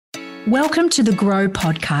Welcome to the Grow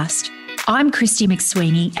Podcast. I'm Christy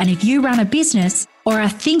McSweeney, and if you run a business or are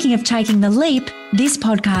thinking of taking the leap, this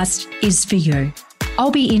podcast is for you. I'll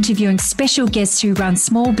be interviewing special guests who run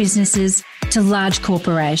small businesses to large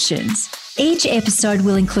corporations. Each episode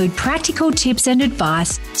will include practical tips and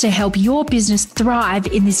advice to help your business thrive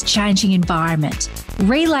in this changing environment,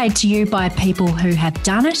 relayed to you by people who have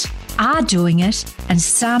done it, are doing it, and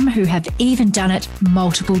some who have even done it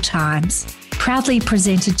multiple times. Proudly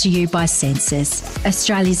presented to you by Census,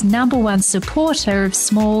 Australia's #1 supporter of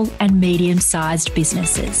small and medium-sized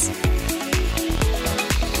businesses.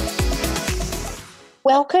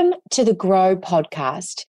 Welcome to the Grow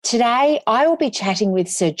Podcast. Today, I will be chatting with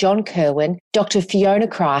Sir John Kirwan, Dr. Fiona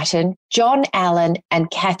Crichton, John Allen,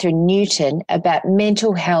 and Catherine Newton about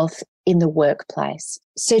mental health in the workplace.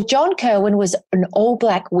 Sir John Kirwan was an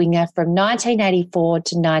all-black winger from 1984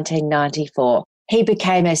 to 1994. He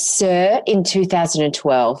became a Sir in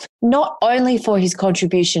 2012, not only for his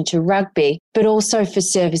contribution to rugby, but also for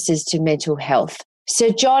services to mental health. Sir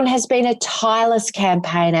John has been a tireless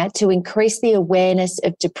campaigner to increase the awareness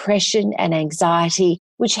of depression and anxiety,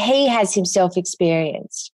 which he has himself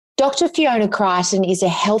experienced. Dr. Fiona Crichton is a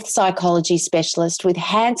health psychology specialist with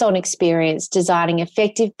hands-on experience designing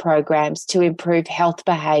effective programs to improve health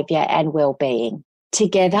behaviour and well-being.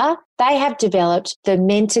 Together, they have developed the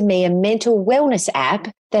Mentomia mental wellness app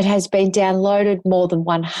that has been downloaded more than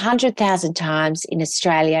 100,000 times in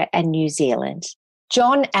Australia and New Zealand.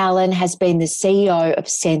 John Allen has been the CEO of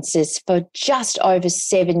Census for just over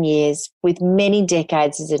 7 years, with many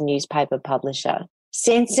decades as a newspaper publisher.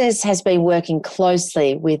 Census has been working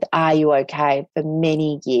closely with Are You OK for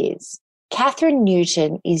many years. Catherine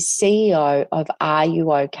Newton is CEO of Are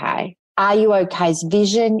You OK? Are You OK's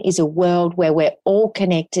vision is a world where we're all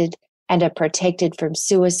connected and are protected from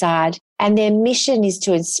suicide, and their mission is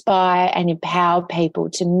to inspire and empower people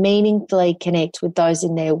to meaningfully connect with those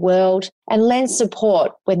in their world and lend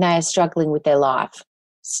support when they are struggling with their life.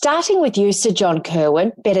 Starting with you, Sir John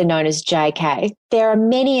Kirwan, better known as JK, there are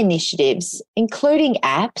many initiatives, including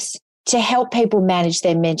apps, to help people manage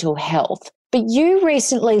their mental health. But you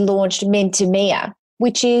recently launched Mentomia,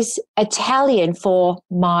 which is Italian for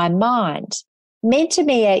my mind.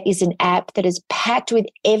 Mentomia is an app that is packed with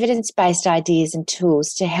evidence-based ideas and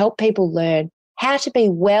tools to help people learn how to be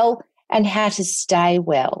well and how to stay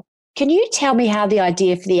well. Can you tell me how the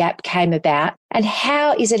idea for the app came about and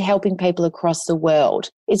how is it helping people across the world?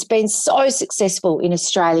 It's been so successful in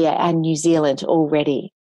Australia and New Zealand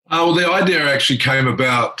already. Well, the idea actually came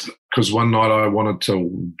about because one night I wanted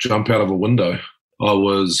to jump out of a window. I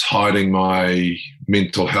was hiding my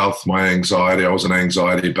mental health, my anxiety. I was an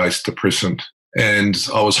anxiety-based depressant, and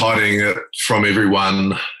I was hiding it from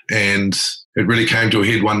everyone. And it really came to a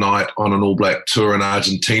head one night on an all-black tour in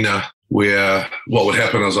Argentina, where what would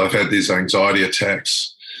happen is I've had these anxiety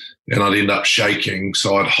attacks and I'd end up shaking.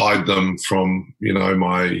 So I'd hide them from,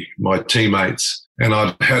 my teammates. And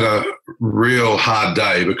I'd had a real hard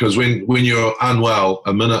day because when you're unwell,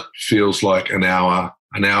 a minute feels like an hour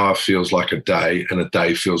feels like a day, and a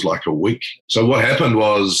day feels like a week. So what happened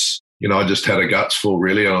was, I just had a guts full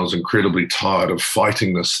really, and I was incredibly tired of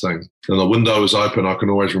fighting this thing. And the window was open. I can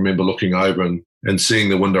always remember looking over and seeing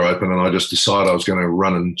the window open, and I just decided I was going to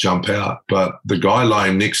run and jump out. But the guy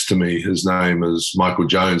lying next to me, his name is Michael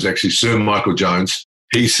Jones, actually Sir Michael Jones,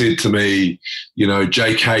 he said to me,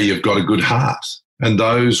 JK, you've got a good heart. And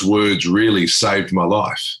those words really saved my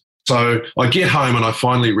life. So I get home and I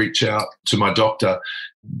finally reach out to my doctor.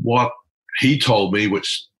 What he told me,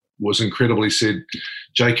 which was incredibly, said,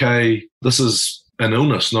 JK, this is an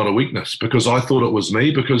illness, not a weakness, because I thought it was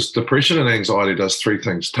me, because depression and anxiety does three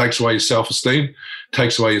things: takes away your self-esteem,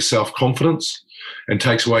 takes away your self-confidence, and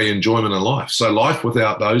takes away your enjoyment in life. So life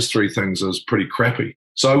without those three things is pretty crappy.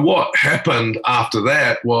 So what happened after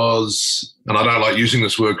that was, and I don't like using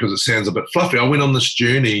this word because it sounds a bit fluffy, I went on this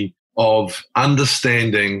journey of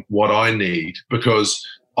understanding what I need, because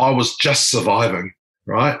I was just surviving,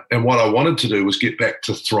 right? And what I wanted to do was get back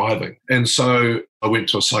to thriving. And so I went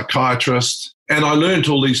to a psychiatrist and I learned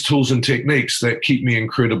all these tools and techniques that keep me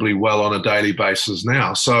incredibly well on a daily basis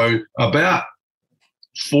now. So about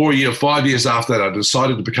 5 years after that, I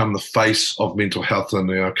decided to become the face of mental health in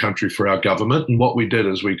our country for our government. And what we did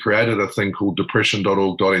is we created a thing called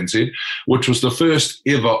depression.org.nz, which was the first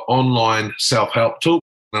ever online self-help tool.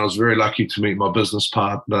 And I was very lucky to meet my business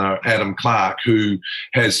partner, Adam Clark, who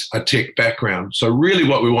has a tech background. So really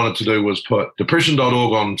what we wanted to do was put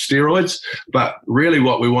depression.org on steroids, but really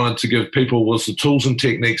what we wanted to give people was the tools and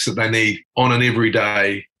techniques that they need on an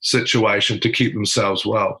everyday situation to keep themselves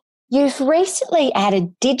well. You've recently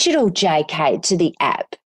added digital JK to the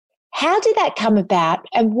app. How did that come about,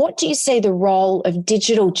 and what do you see the role of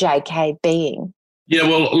digital, JK, being? Yeah,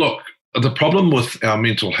 well, look, the problem with our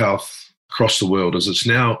mental health across the world is it's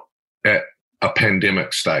now at a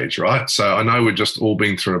pandemic stage, right? So I know we're just all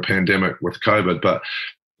been through a pandemic with COVID, but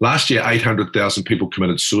last year, 800,000 people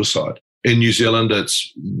committed suicide. In New Zealand,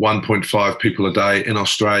 it's 1.5 people a day. In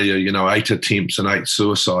Australia, 8 attempts and 8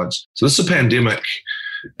 suicides. So this is a pandemic,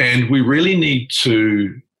 and we really need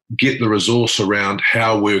to get the resource around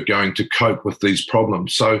how we're going to cope with these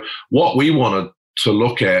problems. So what we wanted to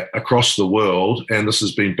look at across the world, and this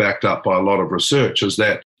has been backed up by a lot of research, is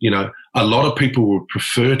that, a lot of people would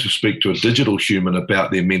prefer to speak to a digital human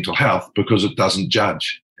about their mental health because it doesn't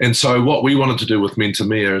judge. And so what we wanted to do with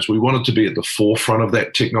Mentomia is we wanted to be at the forefront of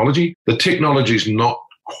that technology. The technology is not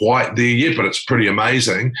quite there yet, but it's pretty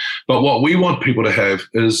amazing. But what we want people to have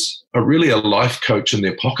is really a life coach in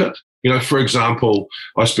their pocket. For example,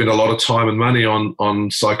 I spent a lot of time and money on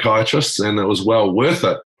psychiatrists, and it was well worth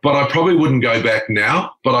it. But I probably wouldn't go back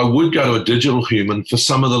now, but I would go to a digital human for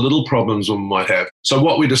some of the little problems we might have. So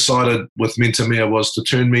what we decided with Mentomia was to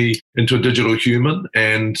turn me into a digital human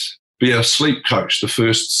and be a sleep coach, the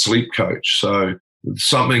first sleep coach. So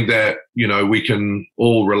something that, we can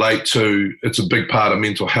all relate to. It's a big part of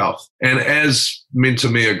mental health. And as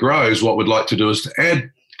Mentomia grows, what we'd like to do is to add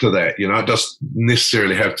to that. It doesn't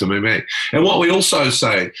necessarily have to be me. And what we also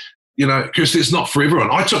say, because it's not for everyone.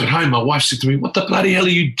 I took it home. My wife said to me, "What the bloody hell are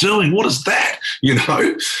you doing? What is that?"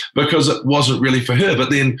 Because it wasn't really for her. But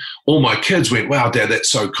then all my kids went, "Wow, Dad, that's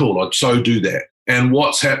so cool. I'd so do that." And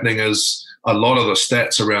what's happening is a lot of the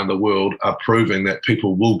stats around the world are proving that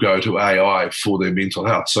people will go to AI for their mental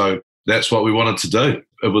health. So that's what we wanted to do.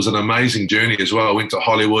 It was an amazing journey as well. I went to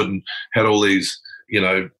Hollywood and had all these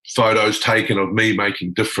photos taken of me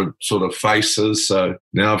making different sort of faces. So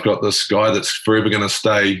now I've got this guy that's forever going to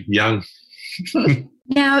stay young.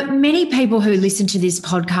 Now, many people who listen to this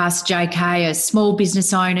podcast, JK, are small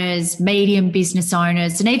business owners, medium business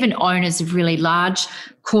owners, and even owners of really large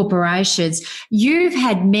corporations. You've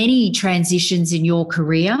had many transitions in your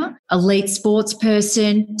career: elite sports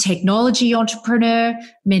person, technology entrepreneur,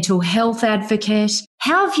 mental health advocate.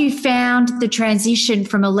 How have you found the transition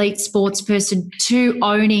from elite sports person to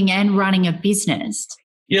owning and running a business?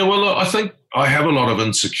 Yeah, well, look, I think I have a lot of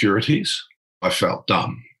insecurities. I felt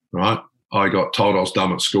dumb, right? I got told I was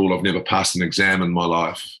dumb at school. I've never passed an exam in my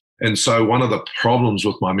life. And so one of the problems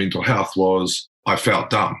with my mental health was I felt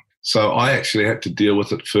dumb. So I actually had to deal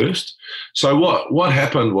with it first. So what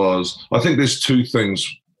happened was, I think there's two things.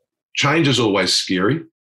 Change is always scary,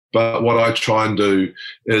 but what I try and do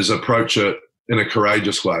is approach it in a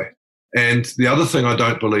courageous way. And the other thing I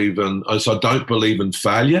don't believe in is I don't believe in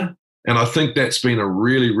failure. And I think that's been a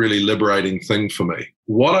really, really liberating thing for me.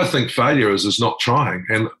 What I think failure is not trying.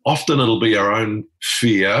 And often it'll be our own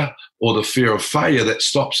fear or the fear of failure that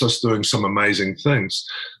stops us doing some amazing things.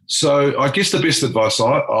 So I guess the best advice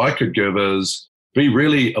I could give is be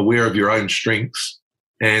really aware of your own strengths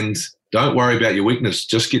and don't worry about your weakness.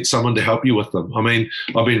 Just get someone to help you with them. I mean,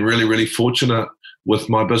 I've been really, really fortunate with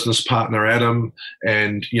my business partner, Adam,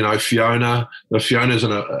 and, Fiona. Fiona's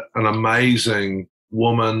an amazing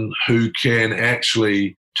woman who can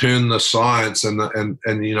actually turn the science and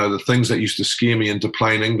the things that used to scare me into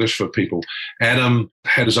plain English for people. Adam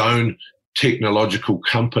had his own technological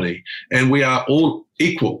company, and we are all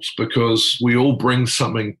equals because we all bring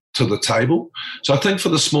something to the table. So I think for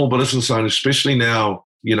the small business owners, especially now,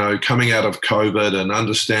 coming out of COVID and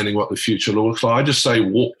understanding what the future looks like, I just say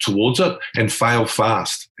walk towards it and fail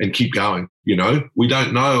fast and keep going. We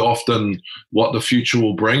don't know often what the future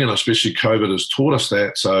will bring, and especially COVID has taught us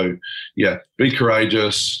that. So yeah, be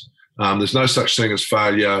courageous. There's no such thing as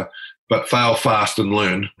failure, but fail fast and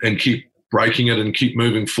learn and keep breaking it and keep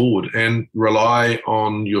moving forward and rely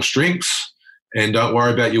on your strengths and don't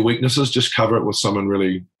worry about your weaknesses. Just cover it with someone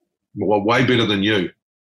really way better than you.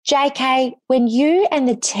 JK, when you and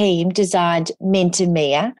the team designed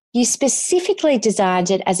Mentomia, you specifically designed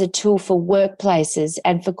it as a tool for workplaces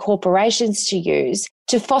and for corporations to use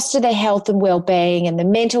to foster the health and well-being and the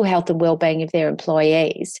mental health and well-being of their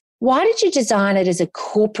employees. Why did you design it as a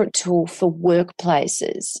corporate tool for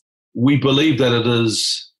workplaces? We believe that it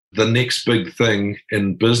is the next big thing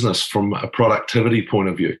in business from a productivity point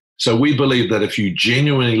of view. So we believe that if you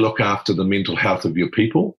genuinely look after the mental health of your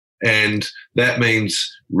people, and that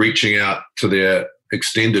means reaching out to their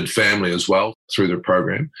extended family as well through the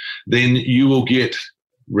program, then you will get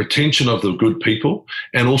retention of the good people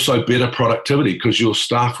and also better productivity because your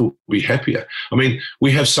staff will be happier. I mean,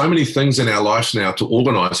 we have so many things in our lives now to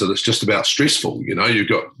organise that it's just about stressful. You've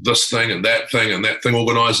got this thing and that thing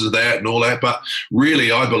organises that and all that. But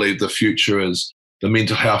really, I believe the future is the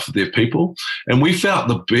mental health of their people. And we felt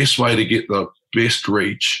the best way to get the best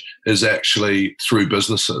reach is actually through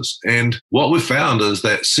businesses. And what we've found is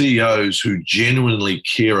that CEOs who genuinely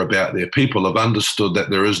care about their people have understood that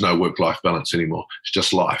there is no work-life balance anymore. It's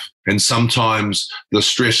just life. And sometimes the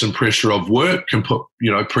stress and pressure of work can put,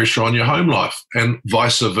 pressure on your home life and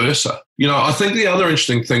vice versa. I think the other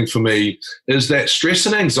interesting thing for me is that stress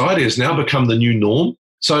and anxiety has now become the new norm.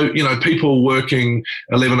 So, people working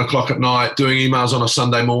 11 o'clock at night, doing emails on a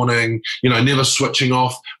Sunday morning, never switching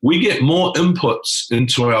off. We get more inputs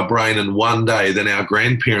into our brain in one day than our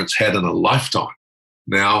grandparents had in a lifetime.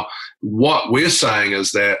 Now, what we're saying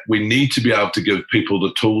is that we need to be able to give people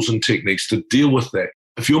the tools and techniques to deal with that.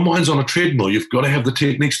 If your mind's on a treadmill, you've got to have the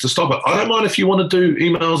techniques to stop it. I don't mind if you want to do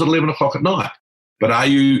emails at 11 o'clock at night, but are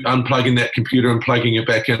you unplugging that computer and plugging it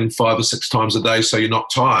back in 5 or 6 times a day so you're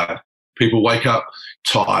not tired? People wake up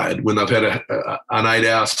tired when they've had an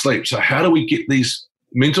 8-hour sleep. So how do we get these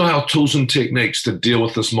mental health tools and techniques to deal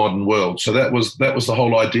with this modern world? So that was the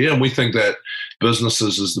whole idea. And we think that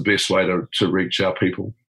businesses is the best way to reach our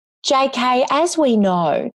people. JK, as we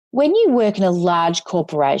know, when you work in a large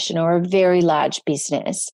corporation or a very large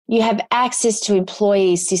business, you have access to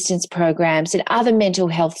employee assistance programs and other mental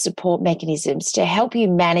health support mechanisms to help you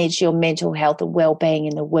manage your mental health and well-being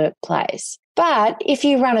in the workplace. But if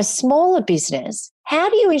you run a smaller business, how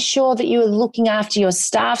do you ensure that you are looking after your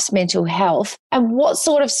staff's mental health, and what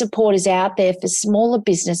sort of support is out there for smaller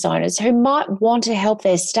business owners who might want to help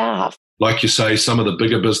their staff? Like you say, some of the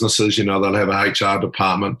bigger businesses, they'll have a HR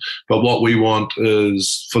department. But what we want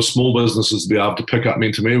is for small businesses to be able to pick up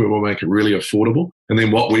MentorMe. We will make it really affordable. And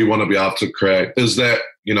then what we want to be able to create is that,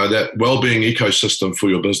 that well-being ecosystem for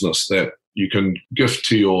your business that you can gift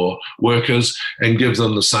to your workers and give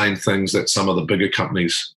them the same things that some of the bigger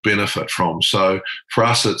companies benefit from. So for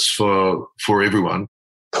us, it's for everyone.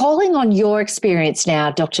 Calling on your experience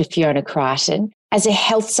now, Dr. Fiona Crichton, as a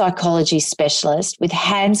health psychology specialist with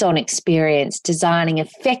hands-on experience designing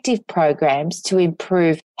effective programs to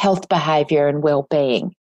improve health behaviour and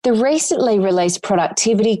well-being. The recently released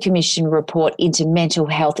Productivity Commission report into mental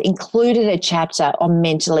health included a chapter on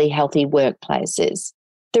mentally healthy workplaces.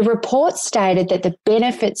 The report stated that the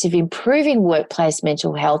benefits of improving workplace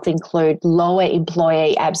mental health include lower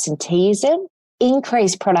employee absenteeism,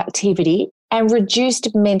 increased productivity, and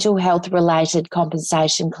reduced mental health-related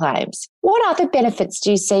compensation claims. What other benefits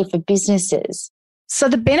do you see for businesses? So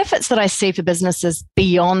the benefits that I see for businesses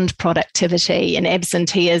beyond productivity and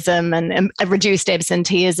absenteeism and reduced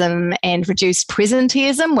absenteeism and reduced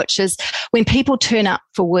presenteeism, which is when people turn up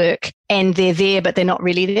for work and they're there, but they're not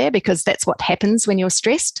really there because that's what happens when you're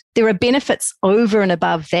stressed. There are benefits over and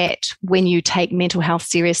above that when you take mental health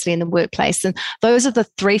seriously in the workplace. And those are the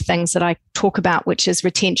 3 things that I talk about, which is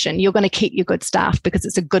retention. You're going to keep your good staff because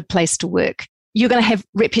it's a good place to work. You're going to have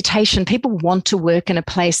reputation. People want to work in a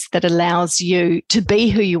place that allows you to be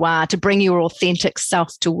who you are, to bring your authentic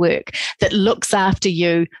self to work, that looks after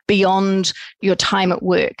you beyond your time at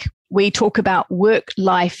work. We talk about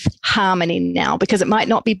work-life harmony now because it might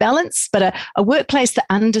not be balanced, but a workplace that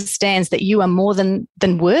understands that you are more than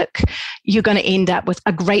work, you're going to end up with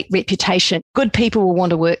a great reputation. Good people will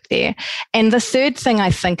want to work there. And the 3rd thing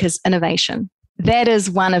I think is innovation. That is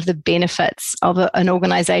one of the benefits of an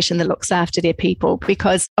organization that looks after their people,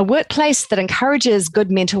 because a workplace that encourages good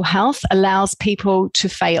mental health allows people to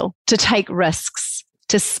fail, to take risks,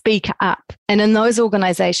 to speak up. And in those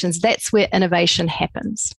organizations, that's where innovation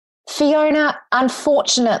happens. Fiona,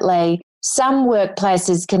 unfortunately, some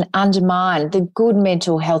workplaces can undermine the good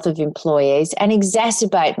mental health of employees and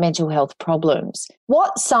exacerbate mental health problems.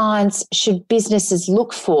 What signs should businesses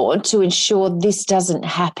look for to ensure this doesn't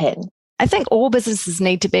happen? I think all businesses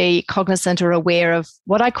need to be cognizant or aware of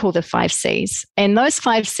what I call the 5 C's. And those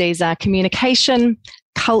 5 C's are communication,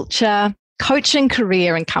 culture, coaching,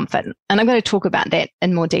 career, and comfort. And I'm going to talk about that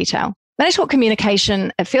in more detail. When I talk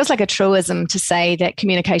communication, it feels like a truism to say that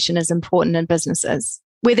communication is important in businesses.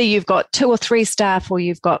 Whether you've got 2 or 3 staff or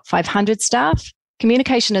you've got 500 staff,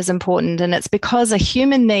 communication is important, and it's because a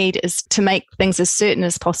human need is to make things as certain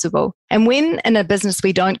as possible. And when in a business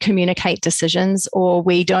we don't communicate decisions, or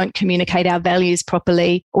we don't communicate our values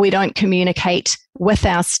properly, or we don't communicate with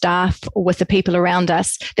our staff or with the people around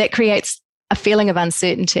us, that creates a feeling of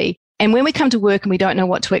uncertainty. And when we come to work and we don't know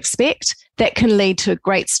what to expect, that can lead to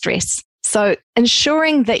great stress. So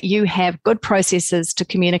ensuring that you have good processes to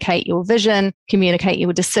communicate your vision, communicate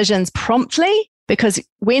your decisions promptly, because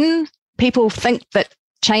when people think that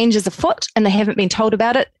change is afoot and they haven't been told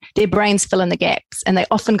about it, their brains fill in the gaps and they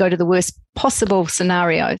often go to the worst possible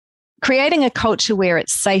scenario. Creating a culture where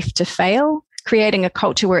it's safe to fail, creating a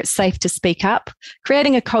culture where it's safe to speak up,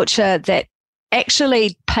 creating a culture that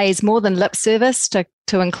actually pays more than lip service to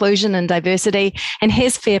inclusion and diversity and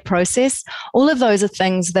has fair process. All of those are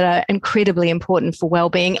things that are incredibly important for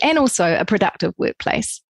well-being and also a productive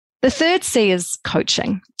workplace. The third C is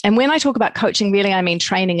coaching. And when I talk about coaching, really, I mean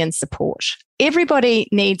training and support. Everybody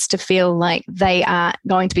needs to feel like they are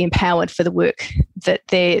going to be empowered for the work that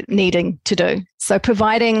they're needing to do. So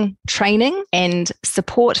providing training and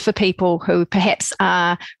support for people who perhaps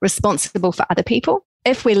are responsible for other people.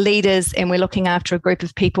 If we're leaders and we're looking after a group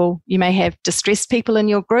of people, you may have distressed people in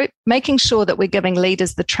your group, making sure that we're giving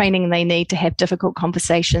leaders the training they need to have difficult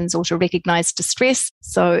conversations or to recognize distress.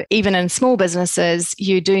 So even in small businesses,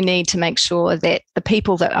 you do need to make sure that the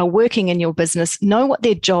people that are working in your business know what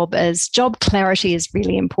their job is. Job clarity is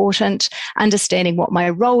really important, understanding what my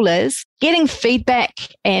role is, getting feedback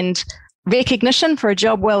and recognition for a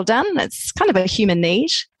job well done. It's kind of a human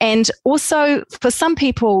need. And also for some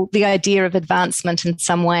people, the idea of advancement in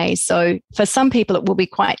some way. So for some people, it will be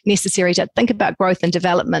quite necessary to think about growth and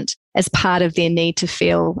development as part of their need to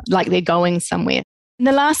feel like they're going somewhere. And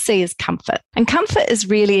the last C is comfort. And comfort is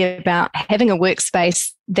really about having a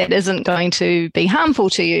workspace that isn't going to be harmful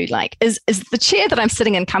to you. Like, is the chair that I'm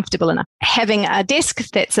sitting in comfortable enough? Having a desk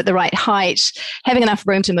that's at the right height, having enough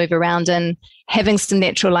room to move around in, having some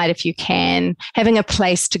natural light if you can, having a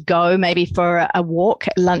place to go, maybe for a walk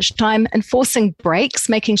at lunchtime, enforcing breaks,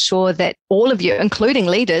 making sure that all of you, including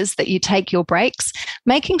leaders, that you take your breaks,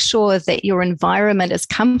 making sure that your environment is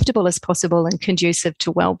comfortable as possible and conducive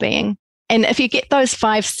to well-being. And if you get those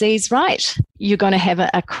 5 C's right, you're going to have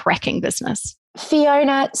a cracking business.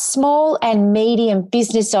 Fiona, small and medium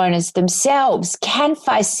business owners themselves can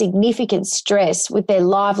face significant stress with their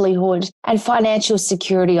livelihood and financial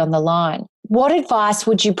security on the line. What advice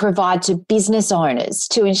would you provide to business owners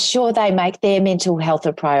to ensure they make their mental health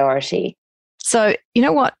a priority? So, you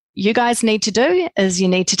know what you guys need to do is you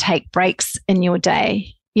need to take breaks in your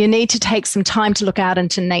day. You need to take some time to look out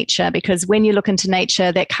into nature, because when you look into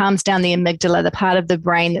nature, that calms down the amygdala, the part of the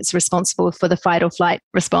brain that's responsible for the fight or flight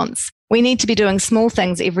response. We need to be doing small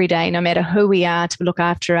things every day, no matter who we are, to look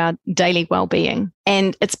after our daily well-being.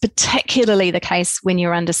 And it's particularly the case when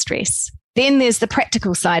you're under stress. Then there's the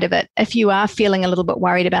practical side of it. If you are feeling a little bit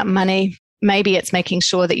worried about money, maybe it's making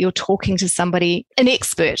sure that you're talking to somebody, an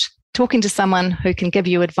expert. Talking to someone who can give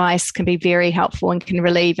you advice can be very helpful and can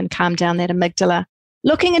relieve and calm down that amygdala.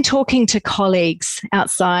 Looking and talking to colleagues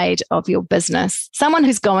outside of your business, someone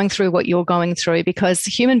who's going through what you're going through, because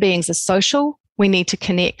human beings are social. We need to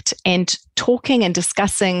connect, and talking and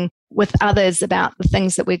discussing with others about the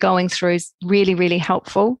things that we're going through is really, really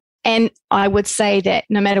helpful. And I would say that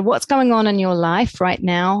no matter what's going on in your life right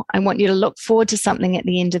now, I want you to look forward to something at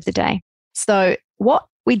the end of the day. So what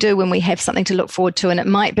we do when we have something to look forward to, and it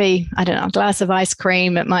might be, I don't know, a glass of ice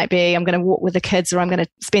cream, it might be I'm going to walk with the kids, or I'm going to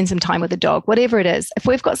spend some time with the dog, whatever it is. If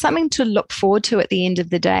we've got something to look forward to at the end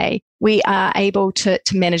of the day, we are able to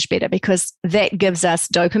manage better, because that gives us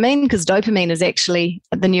dopamine, because dopamine is actually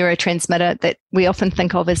the neurotransmitter that we often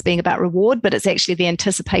think of as being about reward, but it's actually the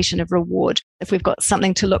anticipation of reward. If we've got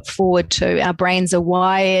something to look forward to, our brains are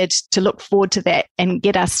wired to look forward to that and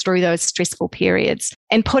get us through those stressful periods,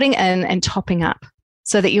 and putting in and topping up,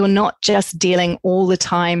 so that you're not just dealing all the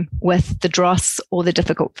time with the dross or the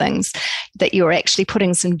difficult things, that you're actually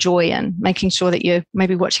putting some joy in, making sure that you're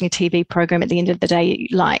maybe watching a TV program at the end of the day you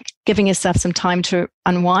like, giving yourself some time to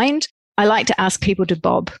unwind. I like to ask people to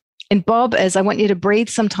bob. And bob is, I want you to breathe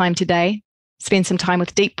some time today, spend some time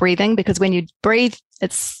with deep breathing, because when you breathe,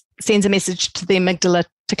 it sends a message to the amygdala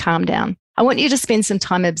to calm down. I want you to spend some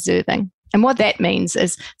time observing. And what that means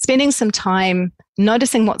is spending some time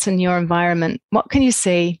noticing what's in your environment. What can you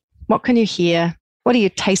see? What can you hear? What are you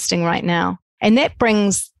tasting right now? And that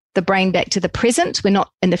brings the brain back to the present. We're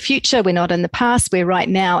not in the future. We're not in the past. We're right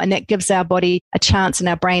now. And that gives our body a chance and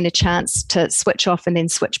our brain a chance to switch off and then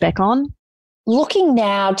switch back on. Looking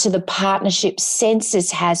now to the partnership Sensis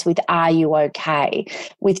has with Are You OK?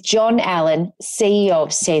 With John Allen, CEO of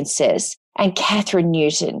Sensis, and Catherine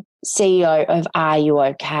Newton, CEO of Are You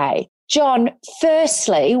OK? John,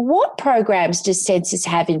 firstly, what programs does Sensis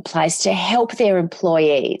have in place to help their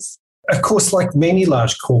employees? Of course, like many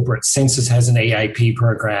large corporates, Sensis has an EAP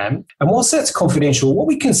program. And whilst that's confidential, what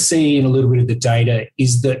we can see in a little bit of the data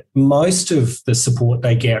is that most of the support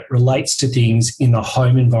they get relates to things in the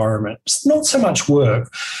home environment. It's not so much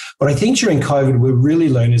work, but I think during COVID, we really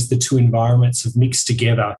learned as the two environments have mixed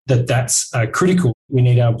together that that's critical. We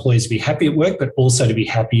need our employees to be happy at work, but also to be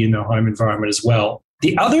happy in their home environment as well.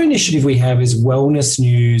 The other initiative we have is Wellness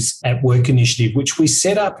News at Work initiative, which we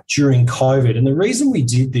set up during COVID. And the reason we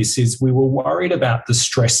did this is we were worried about the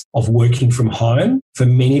stress of working from home. For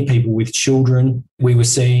many people with children, we were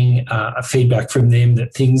seeing feedback from them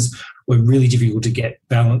that things were really difficult to get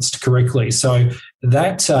balanced correctly. So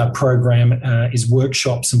that program is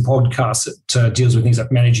workshops and podcasts that deals with things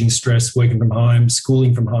like managing stress, working from home,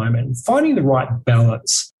 schooling from home, and finding the right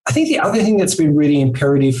balance. I think the other thing that's been really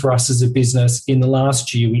imperative for us as a business, in the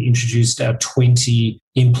last year, we introduced our 20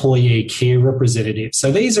 employee care representatives.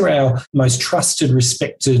 So these are our most trusted,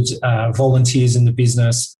 respected volunteers in the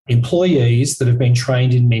business, employees that have been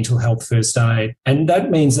trained in mental health first aid. And that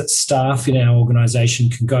means that staff in our organisation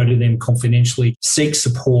can go to them confidentially, seek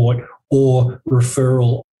support or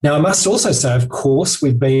referral. Now, I must also say, of course,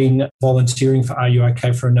 we've been volunteering for Are You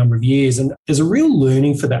OK for a number of years. And there's a real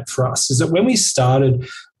learning for that for us, is that when we started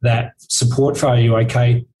that support for Are You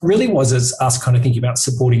OK really was as us kind of thinking about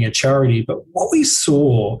supporting a charity. But what we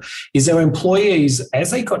saw is our employees, as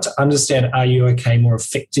they got to understand Are You OK more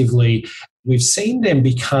effectively, we've seen them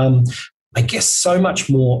become, I guess, so much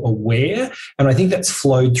more aware. And I think that's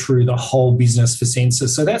flowed through the whole business for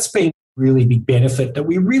Sensis. So that's been really big benefit that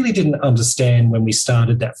we really didn't understand when we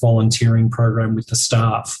started that volunteering program with the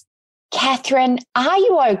staff. Catherine, Are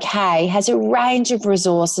You OK has a range of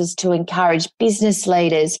resources to encourage business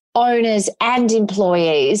leaders, owners and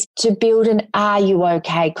employees to build an Are You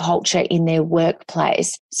OK culture in their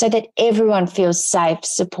workplace so that everyone feels safe,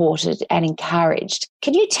 supported and encouraged.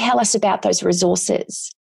 Can you tell us about those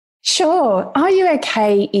resources? Sure. Are you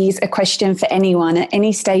okay is a question for anyone at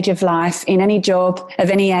any stage of life, in any job,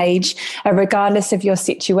 of any age, regardless of your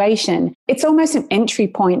situation. It's almost an entry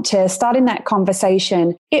point to starting that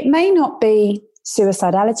conversation. It may not be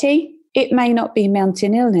suicidality. It may not be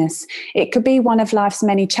mental illness. It could be one of life's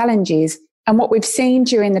many challenges. And what we've seen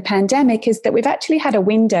during the pandemic is that we've actually had a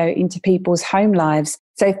window into people's home lives.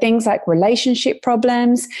 So things like relationship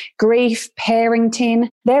problems, grief, parenting,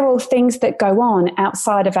 they're all things that go on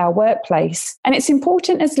outside of our workplace. And it's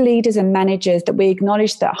important as leaders and managers that we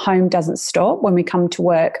acknowledge that home doesn't stop when we come to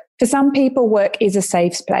work. For some people, work is a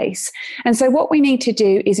safe place. And so what we need to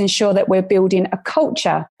do is ensure that we're building a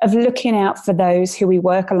culture of looking out for those who we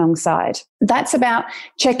work alongside. That's about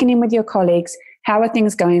checking in with your colleagues. How are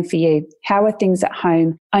things going for you? How are things at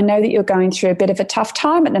home? I know that you're going through a bit of a tough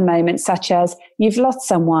time at the moment, such as you've lost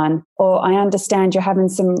someone, or I understand you're having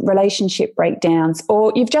some relationship breakdowns,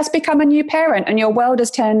 or you've just become a new parent and your world has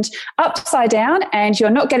turned upside down and you're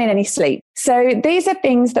not getting any sleep. So these are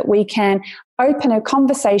things that we can open a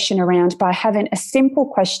conversation around by having a simple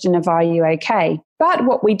question of Are you okay? But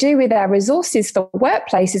what we do with our resources for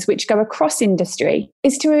workplaces, which go across industry,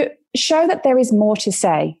 is to show that there is more to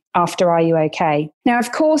say after Are You OK? Now,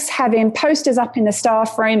 of course, having posters up in the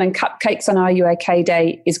staff room and cupcakes on Are You OK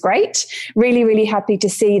Day is great. Really, really happy to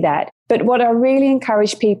see that. But what I really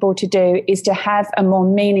encourage people to do is to have a more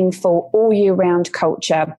meaningful all year round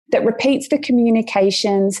culture that repeats the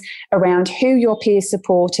communications around who your peer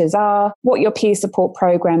supporters are, what your peer support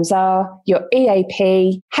programs are, your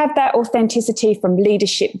EAP. Have that authenticity from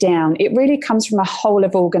leadership down. It really comes from a whole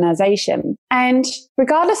of organisation. And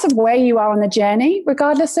regardless of where you are on the journey,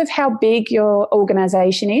 regardless of how big your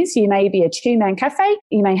organisation is, you may be a two-man cafe,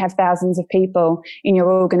 you may have thousands of people in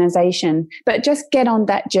your organisation, but just get on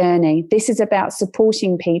that journey. This is about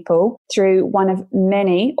supporting people through one of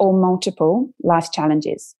many or multiple life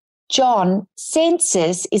challenges. John,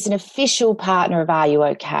 Sensis is an official partner of Are You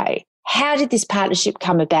OK? How did this partnership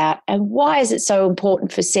come about and why is it so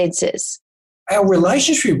important for Sensis? Our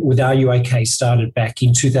relationship with Are You OK started back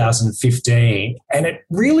in 2015, and it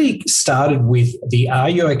really started with the Are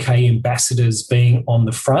You OK ambassadors being on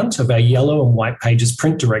the front of our yellow and white pages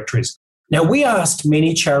print directories. Now, we asked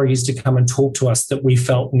many charities to come and talk to us that we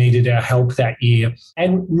felt needed our help that year.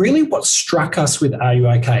 And really what struck us with Are You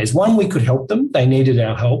OK is, one, we could help them. They needed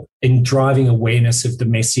our help in driving awareness of the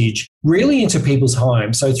message really into people's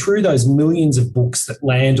homes. So through those millions of books that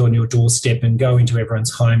land on your doorstep and go into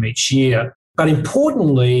everyone's home each year. But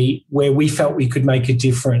importantly, where we felt we could make a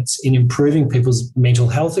difference in improving people's mental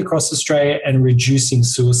health across Australia and reducing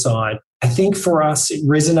suicide. I think for us, it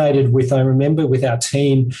resonated with, I remember with our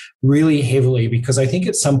team really heavily, because I think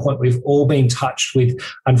at some point we've all been touched with,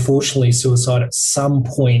 unfortunately, suicide at some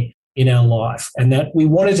point in our life, and that we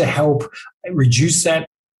wanted to help reduce that.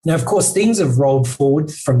 Now, of course, things have rolled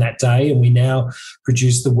forward from that day, and we now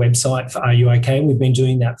produce the website for Are You OK? And we've been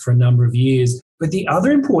doing that for a number of years. But the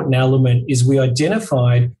other important element is we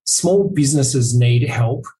identified small businesses need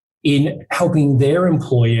help in helping their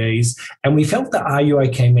employees. And we felt the Are You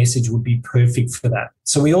OK message would be perfect for that.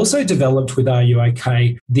 So we also developed with Are You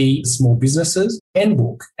OK the Small Businesses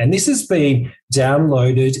Handbook. And this has been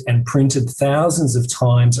downloaded and printed thousands of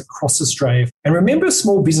times across Australia. And remember,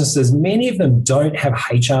 small businesses, many of them don't have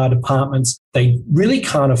HR departments. They really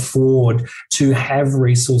can't afford to have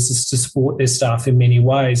resources to support their staff in many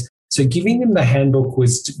ways. So giving them the handbook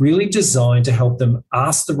was really designed to help them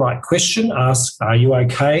ask the right question, ask, are you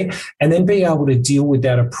okay? And then be able to deal with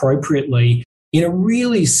that appropriately in a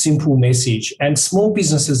really simple message. And small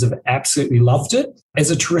businesses have absolutely loved it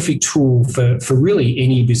as a terrific tool for really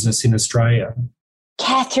any business in Australia.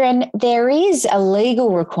 Catherine, there is a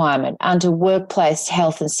legal requirement under workplace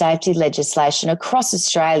health and safety legislation across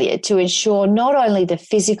Australia to ensure not only the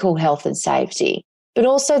physical health and safety, but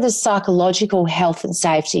also the psychological health and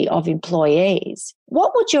safety of employees.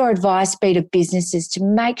 What would your advice be to businesses to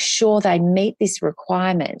make sure they meet this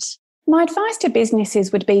requirement? My advice to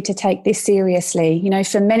businesses would be to take this seriously. You know,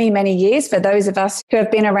 for many, many years, for those of us who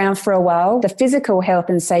have been around for a while, the physical health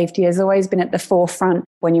and safety has always been at the forefront.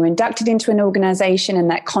 When you're inducted into an organisation and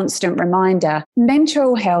that constant reminder,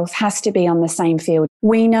 mental health has to be on the same field.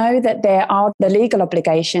 We know that there are the legal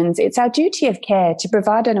obligations. It's our duty of care to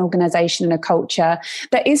provide an organisation and a culture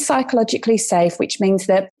that is psychologically safe, which means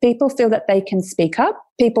that people feel that they can speak up,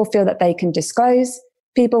 people feel that they can disclose,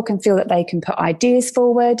 people can feel that they can put ideas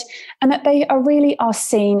forward and that they really are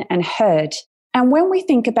seen and heard. And when we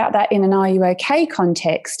think about that in an Are You OK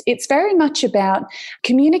context, it's very much about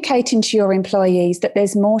communicating to your employees that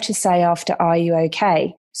there's more to say after Are You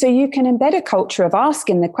OK? So you can embed a culture of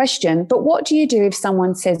asking the question, but what do you do if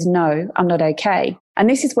someone says, no, I'm not okay? And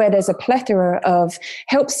this is where there's a plethora of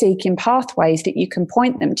help-seeking pathways that you can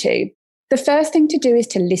point them to. The first thing to do is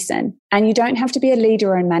to listen. And you don't have to be a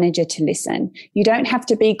leader or a manager to listen. You don't have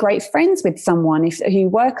to be great friends with someone who you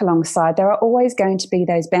work alongside. There are always going to be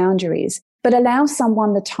those boundaries. But allow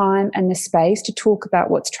someone the time and the space to talk about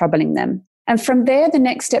what's troubling them. And from there, the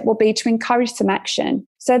next step will be to encourage some action.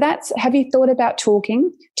 So that's, have you thought about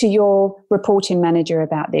talking to your reporting manager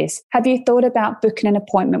about this? Have you thought about booking an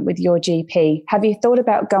appointment with your GP? Have you thought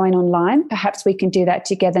about going online? Perhaps we can do that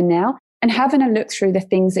together now. And having a look through the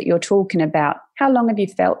things that you're talking about. How long have you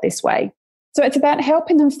felt this way? So it's about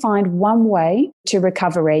helping them find one way to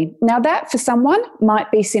recovery. Now that for someone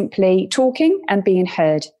might be simply talking and being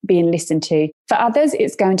heard, being listened to. For others,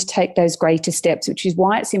 it's going to take those greater steps, which is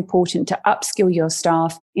why it's important to upskill your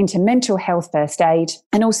staff into mental health first aid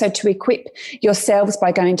and also to equip yourselves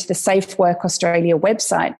by going to the Safe Work Australia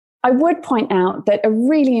website. I would point out that a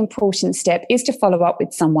really important step is to follow up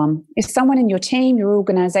with someone. If someone in your team, your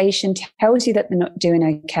organisation tells you that they're not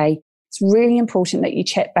doing okay, it's really important that you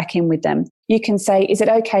check back in with them. You can say, is it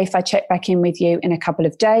okay if I check back in with you in a couple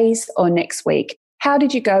of days or next week? How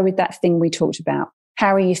did you go with that thing we talked about?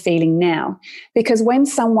 How are you feeling now? Because when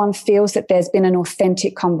someone feels that there's been an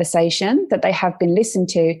authentic conversation, that they have been listened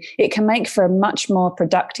to, it can make for a much more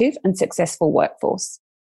productive and successful workforce.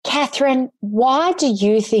 Catherine, why do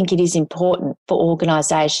you think it is important for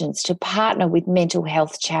organisations to partner with mental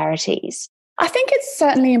health charities? I think it's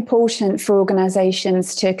certainly important for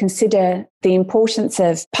organisations to consider the importance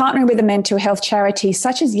of partnering with a mental health charity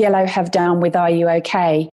such as Yellow have done with Are You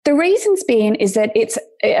OK? The reasons being is that it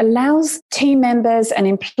allows team members and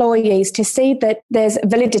employees to see that there's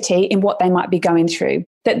validity in what they might be going through,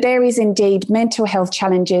 that there is indeed mental health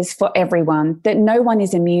challenges for everyone, that no one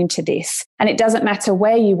is immune to this. And it doesn't matter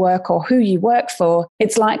where you work or who you work for,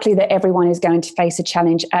 it's likely that everyone is going to face a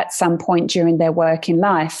challenge at some point during their working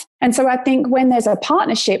life. And so I think when there's a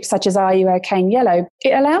partnership such as Are You OK and Yellow,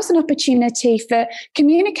 it allows an opportunity for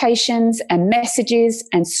communications and messages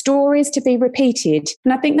and stories to be repeated.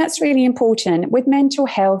 And I think that's really important. With mental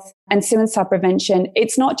health and suicide prevention,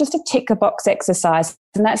 it's not just a tick-a-box exercise.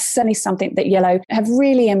 And that's certainly something that Yellow have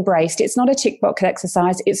really embraced. It's not a tick-box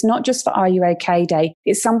exercise. It's not just for Are You OK Day.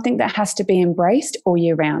 It's something that has to be embraced all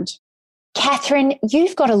year round. Catherine,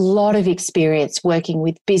 you've got a lot of experience working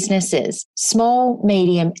with businesses, small,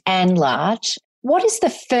 medium and large. What is the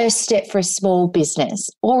first step for a small business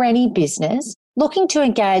or any business looking to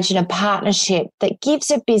engage in a partnership that gives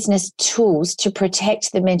a business tools to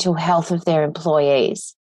protect the mental health of their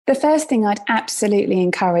employees? The first thing I'd absolutely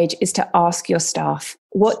encourage is to ask your staff,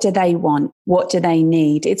 what do they want? What do they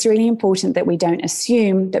need? It's really important that we don't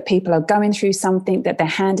assume that people are going through something, that they're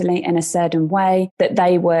handling it in a certain way, that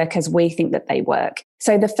they work as we think that they work.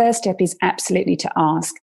 So the first step is absolutely to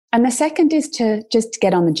ask. And the second is to just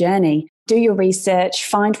get on the journey. Do your research,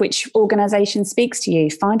 find which organisation speaks to you,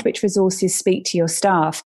 find which resources speak to your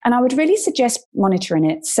staff. And I would really suggest monitoring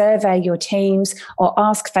it. Survey your teams or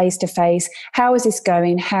ask face-to-face, how is this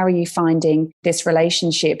going? How are you finding this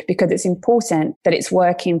relationship? Because it's important that it's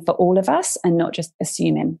working for all of us and not just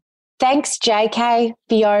assuming. Thanks, JK,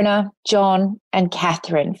 Fiona, John, and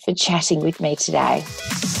Catherine for chatting with me today.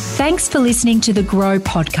 Thanks for listening to the Grow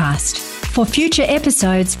podcast. For future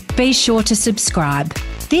episodes, be sure to subscribe.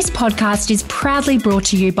 This podcast is proudly brought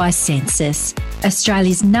to you by Census,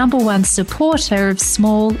 Australia's #1 supporter of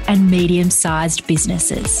small and medium-sized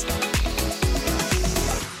businesses.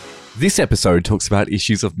 This episode talks about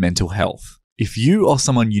issues of mental health. If you or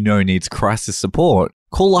someone you know needs crisis support,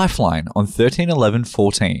 call Lifeline on 13 11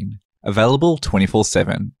 14, available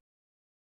 24/7.